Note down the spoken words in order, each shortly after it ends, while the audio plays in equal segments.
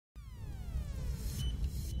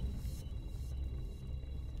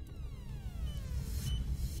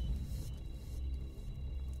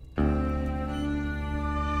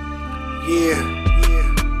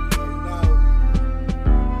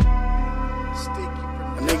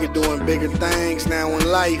nigga doing bigger things now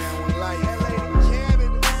in life.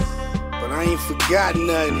 But I ain't forgot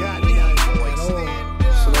nothing.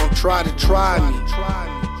 So don't try to try me.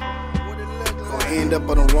 Gonna end up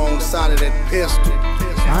on the wrong side of that pistol.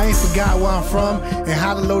 I ain't forgot where I'm from and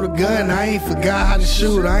how to load a gun. I ain't forgot how to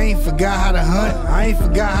shoot, I ain't forgot how to hunt. I ain't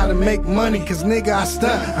forgot how to make money, cause nigga I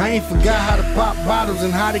stunt. I ain't forgot how to pop bottles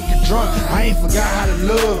and how to get drunk. I ain't forgot how to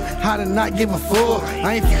love, how to not give a fuck.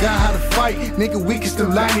 I ain't forgot how to fight, nigga we can still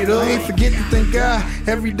line it up. I ain't forget to thank God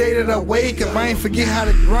every day that I wake up. I ain't forget how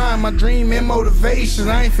to grind, my dream and motivation.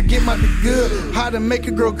 I ain't forget my good, how to make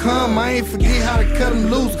a girl come. I ain't forget how to cut them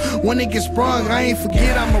loose when they get sprung. I ain't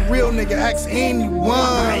forget I'm a real nigga, ask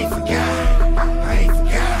anyone. I ain't forgot, I ain't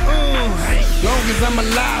forgot. Long as I'm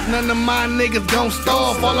alive, none of my niggas gon'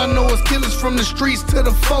 starve. All I know is killers from the streets to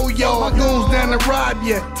the 4-yard. My goons down to rob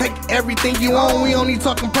ya, take everything you own. We only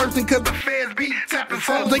talking person cause the feds be tapping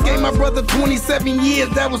phones. They gave my brother 27 years,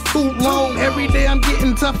 that was too long. Every day I'm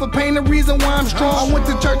getting tougher, pain the reason why I'm strong. I went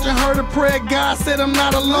to church and heard a prayer, God said I'm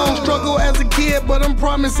not alone. Struggle as a kid, but I'm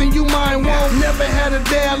promising you mine won't. Never had a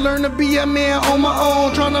day, I learned to be a man on my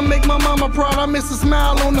own. Trying to make my mama proud, I miss a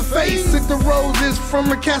smile on the face. Took the roses from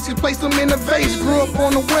her casket, placed them in the vase. Grew up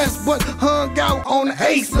on the west, but hung out on the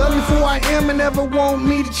ace. Love me for who I am and never want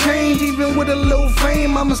me to change. Even with a little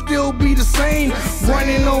fame, I'ma still be the same.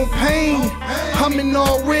 Running on pain, humming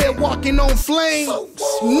all red, walking on flames.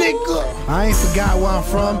 Nigga, I ain't forgot where I'm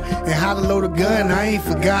from and how to load a gun. I ain't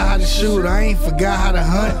forgot how to shoot, I ain't forgot how to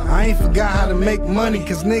hunt. I ain't forgot how to make money,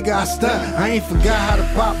 cause nigga I stunt. I ain't forgot how to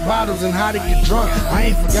pop bottles and how to get drunk. I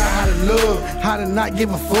ain't forgot how to love, how to not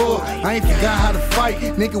give a fuck. I ain't forgot how to fight,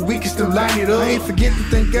 nigga we can still line it up. I ain't forget to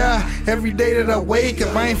thank God every day that I wake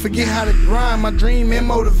up. I ain't forget how to grind, my dream and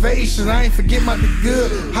motivation. I ain't forget my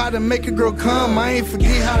good, how to make a girl come. I ain't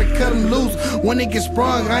forget how to cut them loose when they get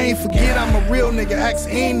sprung. I ain't forget I'm a real nigga, ask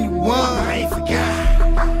anyone. I ain't forgot,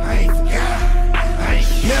 I ain't forgot.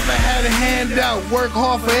 Never had a handout, work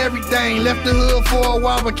hard for everything. Left the hood for a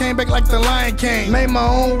while, but came back like the Lion King. Made my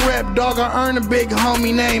own rap, dog, I earned a big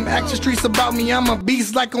homie name. Action streets about me, I'm a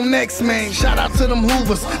beast like on X-Men. Shout out to them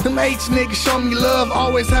Hoovers, them H niggas show me love.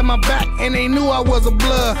 Always had my back, and they knew I was a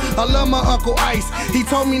blood. I love my Uncle Ice, he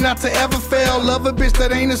told me not to ever fail. Love a bitch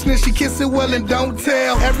that ain't a snitch, she kiss it well and don't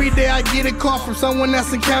tell. Every day I get a call from someone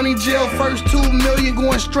that's in county jail. First 2 million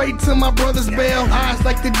going straight to my brother's bail. Eyes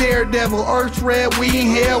like the daredevil, earth red, we in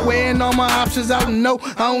hell. Weighing all my options out and no,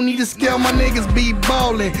 I don't need to scale, my niggas be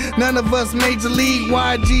ballin'. None of us major league,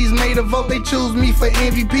 YG's made a vote, they choose me for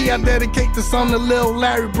MVP. I dedicate this song to Lil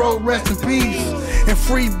Larry, bro, rest in peace. And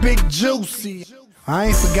free Big Juicy. I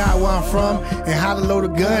ain't forgot where I'm from and how to load a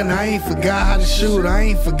gun. I ain't forgot how to shoot, I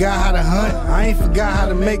ain't forgot how to hunt. I ain't forgot how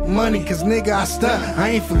to make money, cause nigga I stunt. I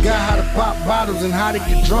ain't forgot how to pop bottles and how to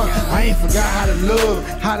get drunk. I ain't forgot how to love,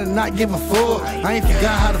 how to not give a fuck. I ain't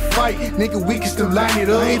forgot how to fight, nigga we can still line it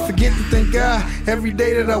up. I ain't forget to thank God every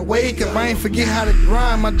day that I wake up. I ain't forget how to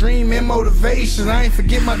grind, my dream and motivation. I ain't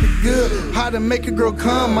forget my good, how to make a girl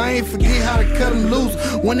come. I ain't forget how to cut them loose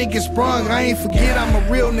when they get sprung. I ain't forget I'm a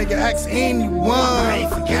real nigga, ask anyone. I ain't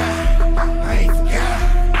forgot, I ain't forgot,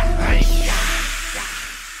 I ain't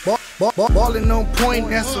forgot. Ballin' on point,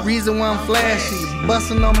 that's the reason why I'm flashy.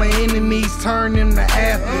 Bustin' on my enemies, turning to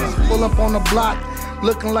athletes. Pull up on the block,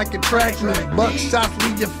 looking like a track meet. Buck shots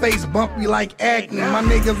leave your face bumpy like acne. My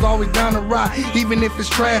niggas always down to ride, even if it's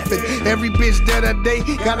traffic. Every bitch that I date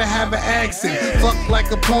gotta have an accent. Fuck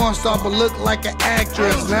like a porn star, but look like an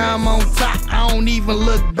actress. Now I'm on top, I don't even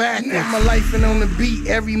look back. My life ain't on the beat,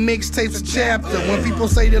 every mixtape's a chapter. When people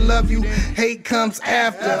say they love you, hate comes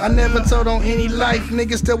after. I never told on any life,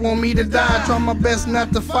 niggas still want me to die. Try my best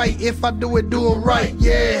not to fight, if I do it right,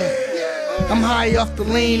 yeah. I'm high off the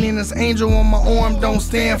lean and this angel on my arm don't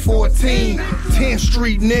stand for a team. 10th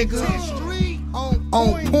Street, nigga.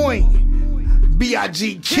 On point.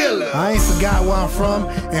 B.I.G. killer. I ain't forgot where I'm from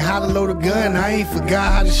and how to load a gun. I ain't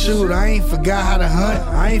forgot how to shoot, I ain't forgot how to hunt.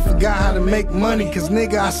 I ain't forgot how to make money, cause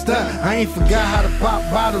nigga I stunt. I ain't forgot how to pop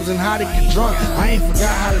bottles and how to get drunk. I ain't forgot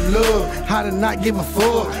how to love, how to not give a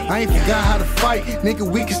fuck. I ain't forgot how to fight,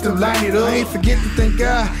 nigga we can still line it up. I ain't forget to thank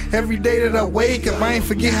God every day that I wake up. I ain't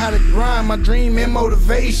forget how to grind, my dream and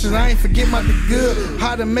motivation. I ain't forget my good,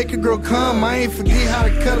 how to make a girl come. I ain't forget how to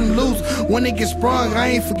cut them loose when they get sprung. I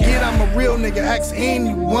ain't forget I'm a real nigga, ask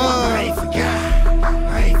anyone. I ain't forgot,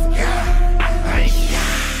 I ain't forgot, I ain't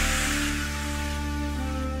forgot,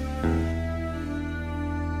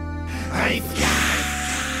 I ain't forgot,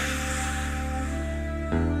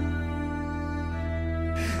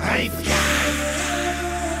 I ain't forgot,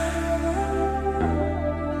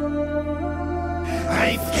 I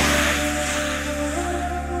ain't forgot.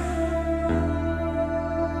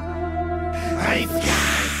 I ain't forgot.